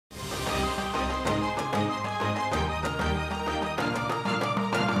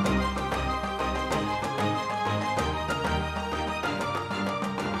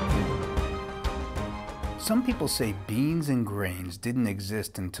Some people say beans and grains didn't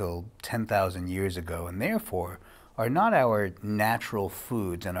exist until 10,000 years ago and therefore are not our natural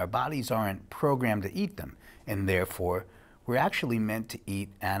foods and our bodies aren't programmed to eat them, and therefore we're actually meant to eat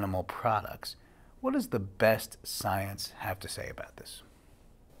animal products. What does the best science have to say about this?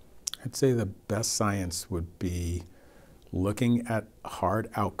 I'd say the best science would be looking at hard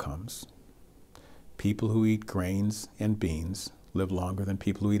outcomes. People who eat grains and beans live longer than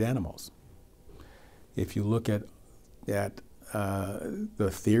people who eat animals. If you look at the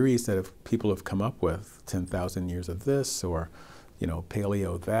theories that people have come up with, 10,000 years of this, or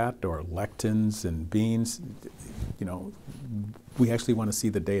paleo that, or lectins and beans, we actually want to see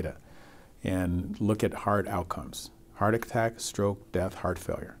the data and look at hard outcomes: heart attack, stroke, death, heart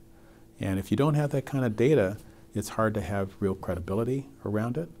failure. And if you don't have that kind of data, it's hard to have real credibility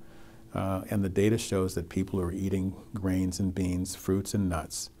around it. And the data shows that people who are eating grains and beans, fruits and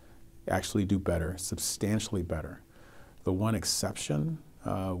nuts, actually do better, substantially better. The one exception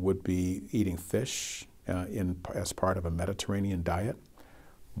would be eating fish as part of a Mediterranean diet.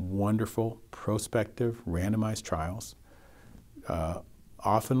 Wonderful, prospective, randomized trials,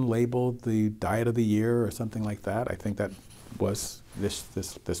 often labeled the diet of the year or something like that. I think that was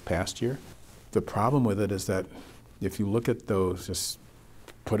this past year. The problem with it is that if you look at those, just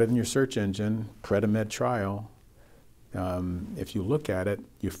put it in your search engine, PrevaMed trial. If you look at it,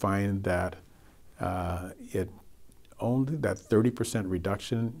 you find that only that 30%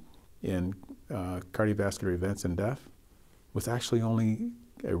 reduction in cardiovascular events and death was actually only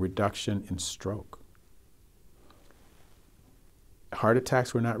a reduction in stroke. Heart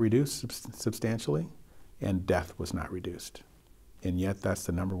attacks were not reduced substantially, and death was not reduced. And yet that's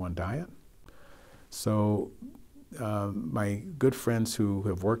the #1 diet. So my good friends who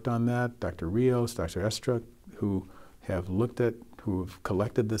have worked on that, Dr. Rios, Dr. Estrup, who have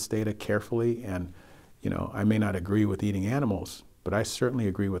collected this data carefully, and I may not agree with eating animals, but I certainly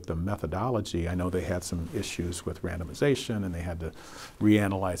agree with the methodology. I know they had some issues with randomization and they had to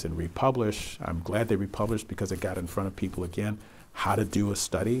reanalyze and republish. I'm glad they republished because it got in front of people again how to do a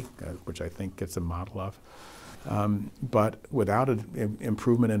study, which I think it's a model of. But without an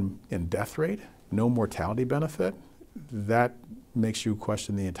improvement in death rate, no mortality benefit, that makes you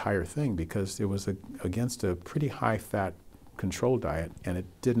question the entire thing, because it was against a pretty high-fat control diet and it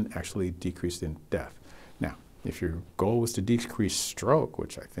didn't actually decrease in death. Now, if your goal was to decrease stroke,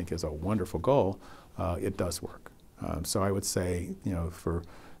 which I think is a wonderful goal, it does work. So I would say, for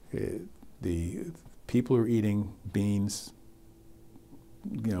the people who are eating beans,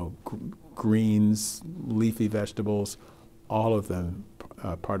 greens, leafy vegetables, all of them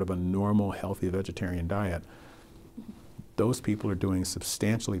part of a normal, healthy vegetarian diet, those people are doing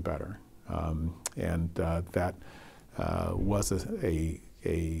substantially better. And that was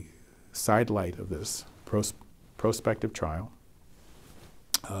a sidelight of this prospective trial.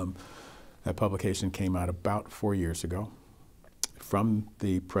 That publication came out about 4 years ago from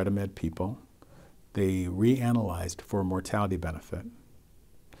the PrevaMed people. They reanalyzed for mortality benefit.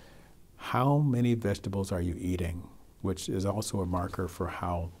 How many vegetables are you eating, which is also a marker for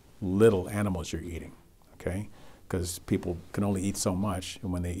how little animals you're eating, okay? Because people can only eat so much,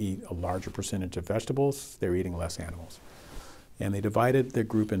 and when they eat a larger percentage of vegetables, they're eating less animals. And they divided their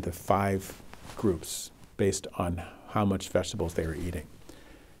group into 5 groups based on how much vegetables they were eating.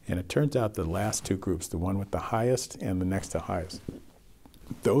 And it turns out the last 2 groups, the one with the highest and the next to highest,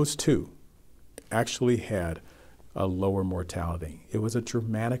 those 2 actually had a lower mortality. It was a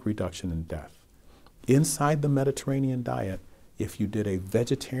dramatic reduction in death. Inside the Mediterranean diet, if you did a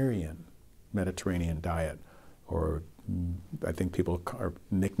vegetarian Mediterranean diet, or I think people are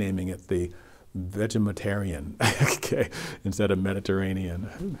nicknaming it the Vegematarian, okay, instead of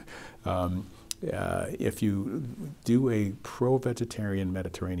Mediterranean. If you do a pro-vegetarian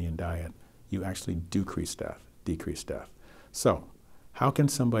Mediterranean diet, you actually decrease death. So how can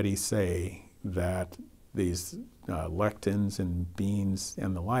somebody say that these lectins and beans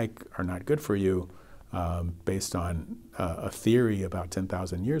and the like are not good for you based on a theory about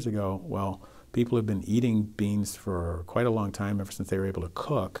 10,000 years ago? Well, people have been eating beans for quite a long time, ever since they were able to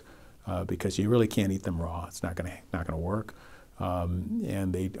cook, because you really can't eat them raw. It's not going to work.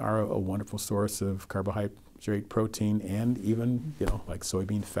 And they are a wonderful source of carbohydrate, protein, and even like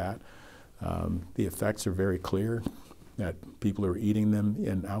soybean fat. The effects are very clear, that people who are eating them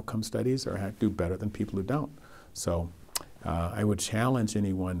in outcome studies do better than people who don't. So I would challenge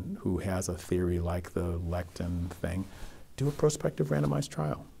anyone who has a theory like the lectin thing, do a prospective randomized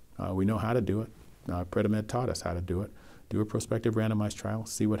trial. We know how to do it. PrevaMed taught us how to do it. Do a prospective randomized trial,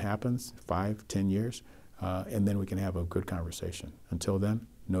 see what happens, 5, 10 years, and then we can have a good conversation. Until then,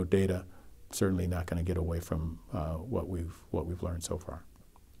 no data, certainly not going to get away from what we've learned so far.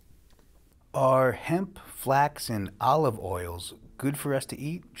 Are hemp, flax, and olive oils good for us to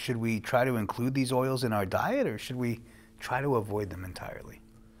eat? Should we try to include these oils in our diet, or should we try to avoid them entirely?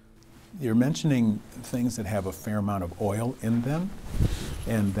 You're mentioning things that have a fair amount of oil in them,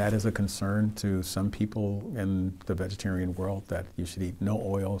 and that is a concern to some people in the vegetarian world, that you should eat no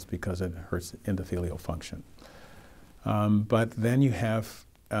oils because it hurts endothelial function. But then you have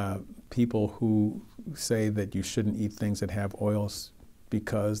people who say that you shouldn't eat things that have oils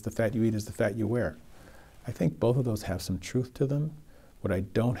because the fat you eat is the fat you wear. I think both of those have some truth to them. What I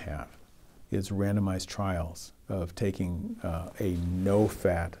don't have is randomized trials of taking a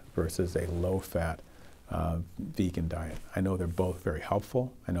no-fat versus a low-fat vegan diet. I know they're both very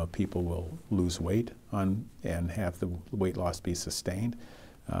helpful. I know people will lose weight and have the weight loss be sustained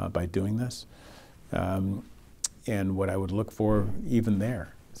by doing this. And what I would look for even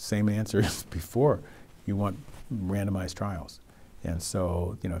there, same answer as before, you want randomized trials. And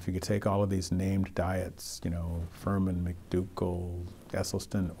so, if you could take all of these named diets, Furman, McDougall,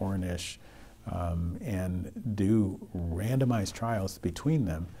 Esselstyn, Ornish, and do randomized trials between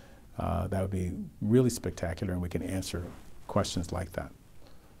them, that would be really spectacular, and we can answer questions like that.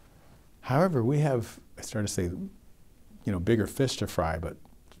 However, we have, I started to say, bigger fish to fry, but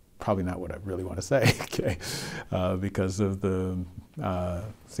probably not what I really want to say, okay? Because of the,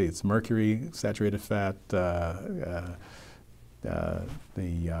 it's mercury, saturated fat, the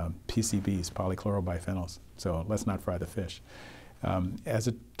PCBs, polychlorobiphenyls. So let's not fry the fish. As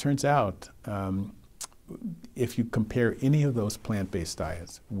it turns out, if you compare any of those plant-based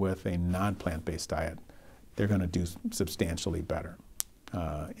diets with a non-plant-based diet, they're going to do substantially better.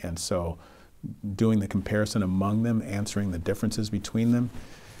 And so doing the comparison among them, answering the differences between them,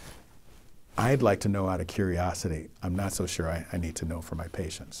 I'd like to know out of curiosity. I'm not so sure I need to know for my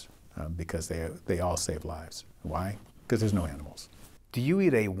patients because they all save lives. Why? Because there's no animals. Do you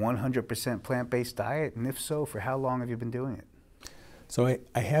eat a 100% plant-based diet? And if so, for how long have you been doing it? So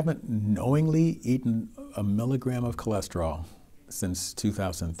I haven't knowingly eaten a milligram of cholesterol since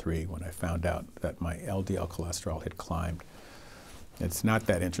 2003, when I found out that my LDL cholesterol had climbed. It's not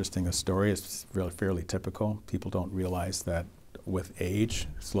that interesting a story. It's really fairly typical. People don't realize that with age,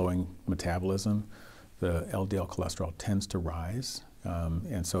 slowing metabolism, the LDL cholesterol tends to rise.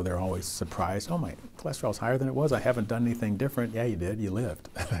 And so they're always surprised, oh, my cholesterol's higher than it was. I haven't done anything different. Yeah, you did. You lived.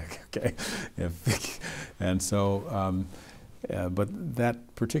 Okay. And so, but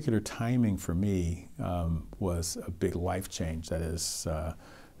that particular timing for me was a big life change. That is,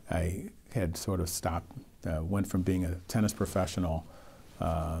 I had sort of stopped, went from being a tennis professional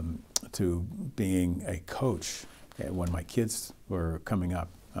to being a coach when my kids were coming up.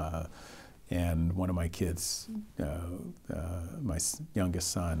 And one of my kids, my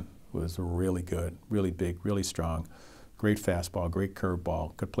youngest son, was really good, really big, really strong, great fastball, great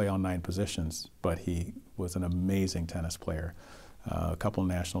curveball, could play all 9 positions, but he was an amazing tennis player. A couple of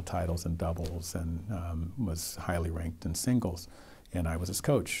national titles in doubles, and was highly ranked in singles. And I was his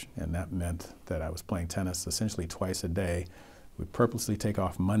coach, and that meant that I was playing tennis essentially twice a day. We'd purposely take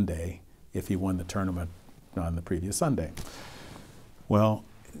off Monday if he won the tournament on the previous Sunday. Well,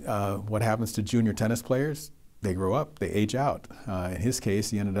 what happens to junior tennis players? They grow up, they age out. In his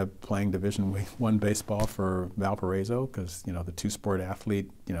case, he ended up playing Division I baseball for Valparaiso because, the two-sport athlete,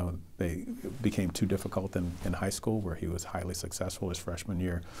 they became too difficult in high school, where he was highly successful his freshman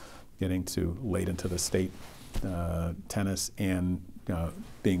year, getting to late into the state tennis and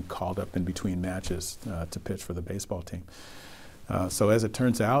being called up in between matches to pitch for the baseball team. So as it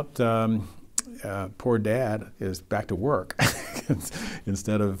turns out, poor dad is back to work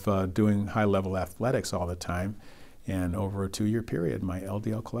instead of doing high-level athletics all the time. And over a 2-year period, my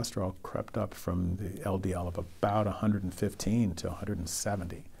LDL cholesterol crept up from the LDL of about 115 to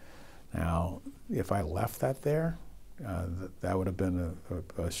 170. Now, if I left that there, that would have been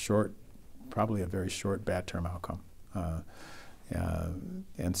a short, probably a very short bad-term outcome.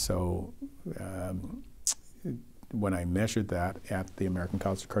 And so when I measured that at the American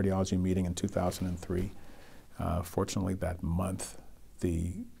College of Cardiology meeting in 2003, fortunately that month,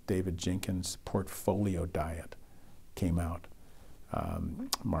 the David Jenkins portfolio diet came out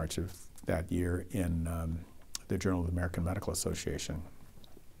March of that year in the Journal of the American Medical Association.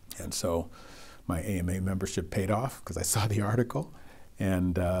 And so my AMA membership paid off because I saw the article,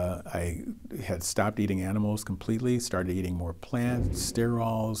 and I had stopped eating animals completely, started eating more plants,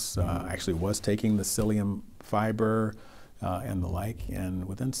 sterols, actually was taking the psyllium fiber and the like, and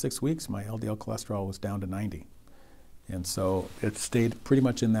within 6 weeks my LDL cholesterol was down to 90. And so it stayed pretty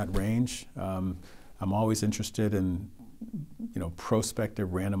much in that range. I'm always interested in prospective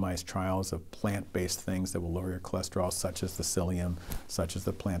randomized trials of plant-based things that will lower your cholesterol, such as the psyllium, such as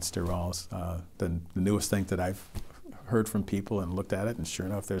the plant sterols. The newest thing that I've heard from people and looked at it, and sure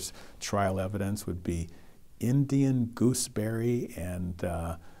enough, there's trial evidence, would be Indian gooseberry and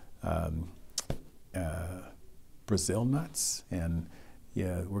Brazil nuts. And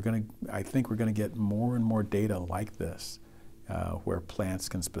yeah, I think we're gonna get more and more data like this, where plants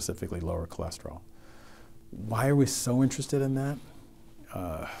can specifically lower cholesterol. Why are we so interested in that?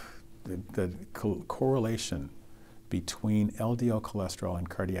 The correlation between LDL cholesterol and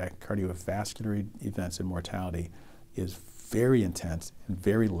cardiovascular events and mortality is very intense and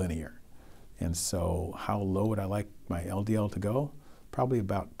very linear. And so how low would I like my LDL to go? Probably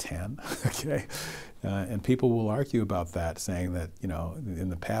about 10, okay? And people will argue about that, saying that, in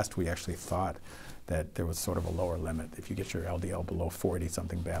the past we actually thought that there was sort of a lower limit. If you get your LDL below 40,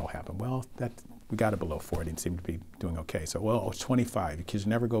 something bad will happen. Well, we got it below 40 and seem to be doing okay. So, well, 25, because you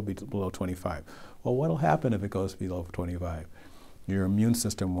never go below 25. Well, what'll happen if it goes below 25? Your immune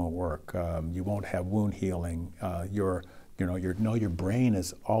system won't work. You won't have wound healing. Your brain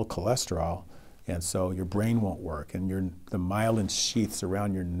is all cholesterol, and so your brain won't work, and the myelin sheaths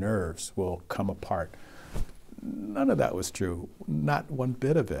around your nerves will come apart. None of that was true, not one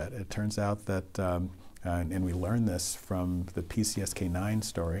bit of it. It turns out that, and we learned this from the PCSK9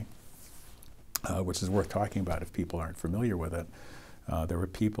 story, which is worth talking about if people aren't familiar with it. There were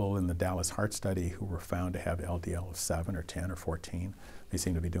people in the Dallas Heart Study who were found to have LDL of 7 or 10 or 14. They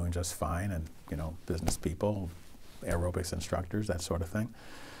seem to be doing just fine, and business people, aerobics instructors, that sort of thing.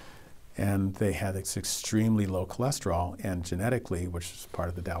 And they had this extremely low cholesterol, and genetically, which is part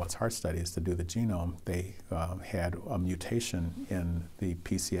of the Dallas Heart Study, is to do the genome, they had a mutation in the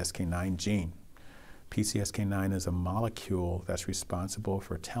PCSK9 gene. PCSK9 is a molecule that's responsible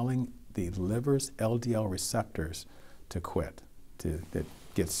for telling the liver's LDL receptors to quit. That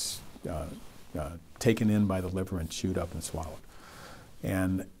gets taken in by the liver and chewed up and swallowed.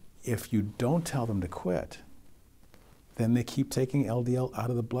 And if you don't tell them to quit, then they keep taking LDL out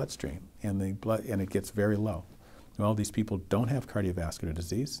of the bloodstream, and it gets very low. Well, these people don't have cardiovascular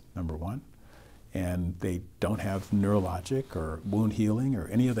disease, number one, and they don't have neurologic or wound healing or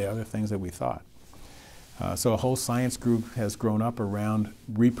any of the other things that we thought. So a whole science group has grown up around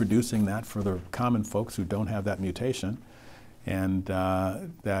reproducing that for the common folks who don't have that mutation, and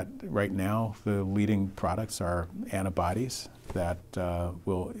that right now the leading products are antibodies that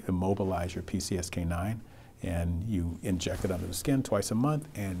will immobilize your PCSK9, and you inject it under the skin twice a month,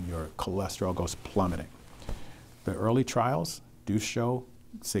 and your cholesterol goes plummeting. The early trials do show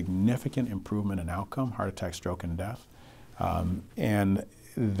significant improvement in outcome, heart attack, stroke, and death. And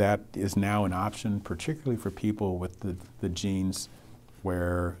that is now an option, particularly for people with the genes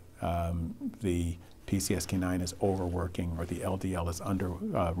where the PCSK9 is overworking, or the LDL is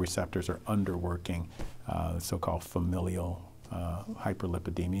receptors are underworking, so-called familial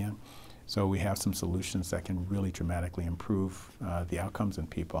hyperlipidemia. So we have some solutions that can really dramatically improve the outcomes in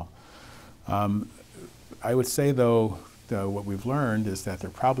people. I would say, though, what we've learned is that there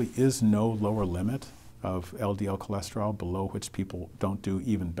probably is no lower limit of LDL cholesterol below which people don't do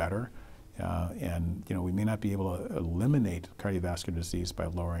even better. And we may not be able to eliminate cardiovascular disease by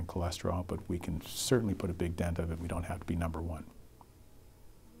lowering cholesterol, but we can certainly put a big dent of it. We don't have to be number one.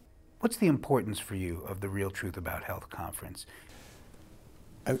 What's the importance for you of the Real Truth About Health conference?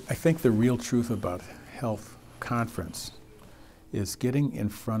 I think the Real Truth About Health conference is getting in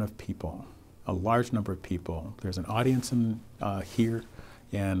front of people, a large number of people. There's an audience here,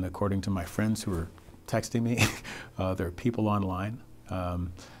 and according to my friends who are texting me, there are people online.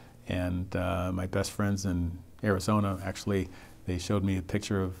 And my best friends in Arizona, actually, they showed me a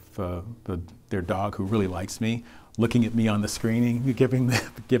picture of their dog, who really likes me, looking at me on the screening, giving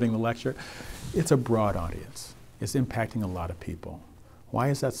the lecture. It's a broad audience. It's impacting a lot of people. Why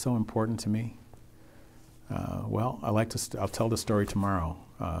is that so important to me? Well, I'll tell the story tomorrow,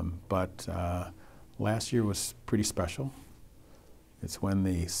 but last year was pretty special. It's when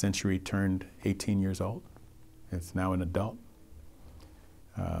the century turned 18 years old. It's now an adult.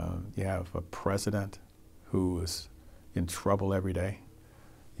 You have a president who is in trouble every day.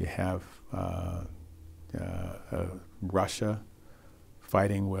 You have Russia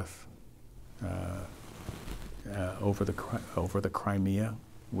fighting with over the Crimea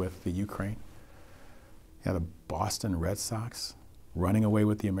with the Ukraine. You had the Boston Red Sox running away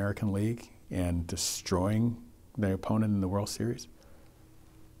with the American League and destroying their opponent in the World Series.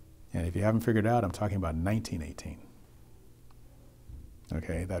 And if you haven't figured out, I'm talking about 1918.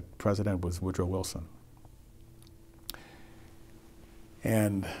 Okay, that president was Woodrow Wilson.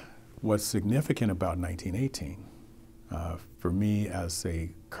 And what's significant about 1918 For me, as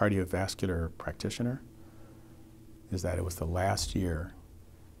a cardiovascular practitioner, is that it was the last year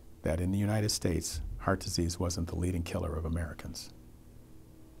that in the United States, heart disease wasn't the leading killer of Americans.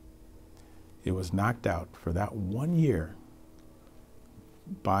 It was knocked out for that 1 year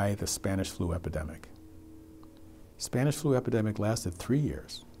by the Spanish flu epidemic. Spanish flu epidemic lasted 3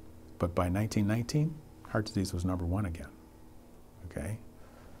 years, but by 1919, heart disease was #1 again, okay?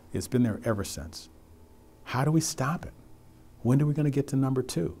 It's been there ever since. How do we stop it? When are we going to get to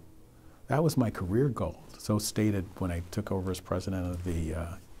 #2? That was my career goal, so stated when I took over as president of the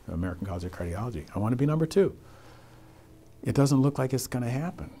American College of Cardiology. I want to be #2. It doesn't look like it's going to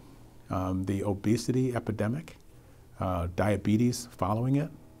happen. The obesity epidemic, diabetes following it,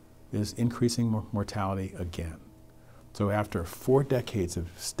 is increasing mortality again. So after 4 decades of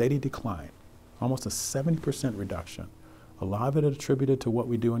steady decline, almost a 70% reduction, a lot of it attributed to what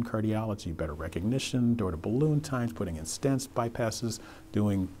we do in cardiology, better recognition, door-to-balloon times, putting in stents, bypasses,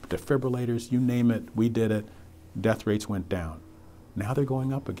 doing defibrillators, you name it, we did it. Death rates went down. Now they're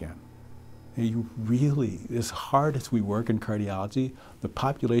going up again. And you really, as hard as we work in cardiology, the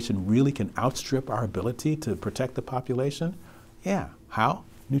population really can outstrip our ability to protect the population. Yeah, how?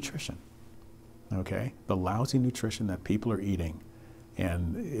 Nutrition, okay? The lousy nutrition that people are eating.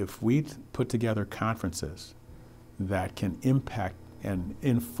 And if we put together conferences that can impact and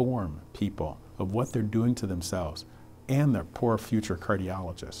inform people of what they're doing to themselves and their poor future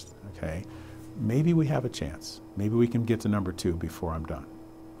cardiologists, okay, maybe we have a chance. Maybe we can get to #2 before I'm done.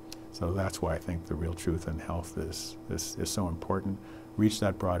 So that's why I think the real truth in health is so important. Reach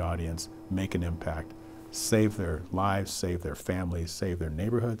that broad audience, make an impact, save their lives, save their families, save their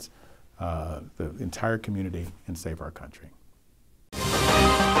neighborhoods, the entire community, and save our country.